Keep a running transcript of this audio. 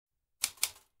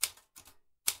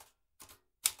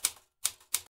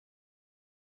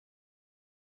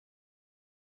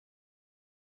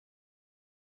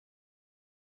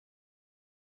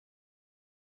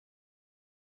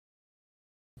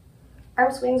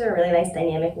Arm swings are a really nice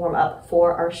dynamic warm up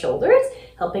for our shoulders,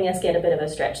 helping us get a bit of a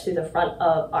stretch through the front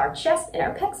of our chest and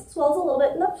our pecs, as well as a little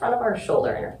bit in the front of our shoulder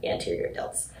and our anterior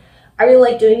delts. I really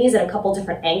like doing these at a couple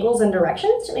different angles and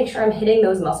directions to make sure I'm hitting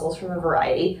those muscles from a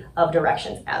variety of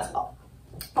directions as well.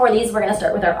 For these, we're going to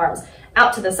start with our arms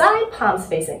out to the side, palms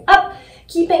facing up,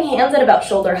 keeping hands at about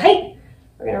shoulder height.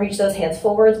 We're going to reach those hands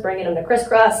forwards, bringing them to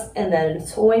crisscross, and then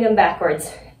swing them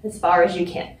backwards as far as you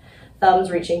can. Thumbs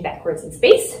reaching backwards in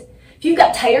space. If you've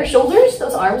got tighter shoulders,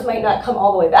 those arms might not come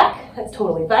all the way back. That's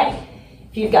totally fine.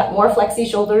 If you've got more flexy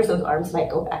shoulders, those arms might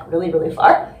go back really, really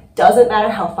far. Doesn't matter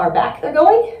how far back they're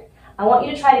going. I want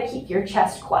you to try to keep your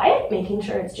chest quiet, making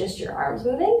sure it's just your arms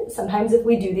moving. Sometimes if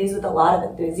we do these with a lot of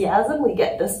enthusiasm, we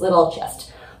get this little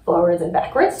chest forwards and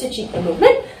backwards to cheat the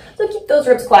movement. So keep those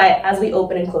ribs quiet as we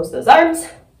open and close those arms.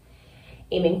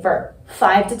 Aiming for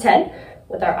 5 to 10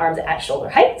 with our arms at shoulder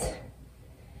height.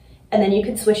 And then you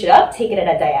can switch it up, take it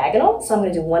at a diagonal. So I'm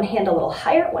going to do one hand a little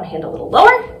higher, one hand a little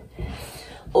lower.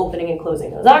 Opening and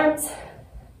closing those arms.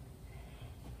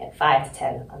 And 5 to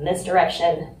 10 on this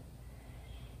direction.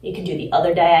 You can do the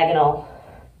other diagonal.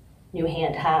 New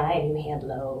hand high, new hand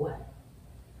low.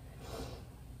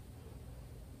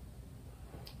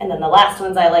 And then the last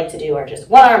ones I like to do are just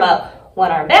one arm up,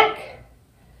 one arm back.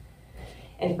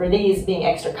 And for these, being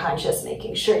extra conscious,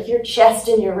 making sure your chest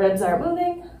and your ribs are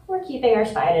moving. We're keeping our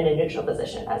spine in a neutral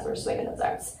position as we're swinging those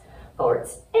arms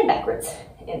forwards and backwards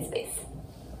in space.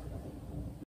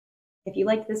 If you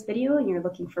liked this video and you're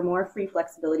looking for more free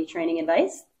flexibility training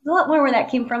advice, there's a lot more where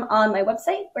that came from on my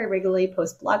website, where I regularly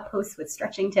post blog posts with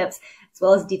stretching tips, as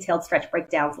well as detailed stretch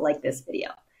breakdowns like this video.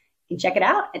 You can check it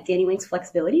out at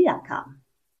DannyWinksFlexibility.com.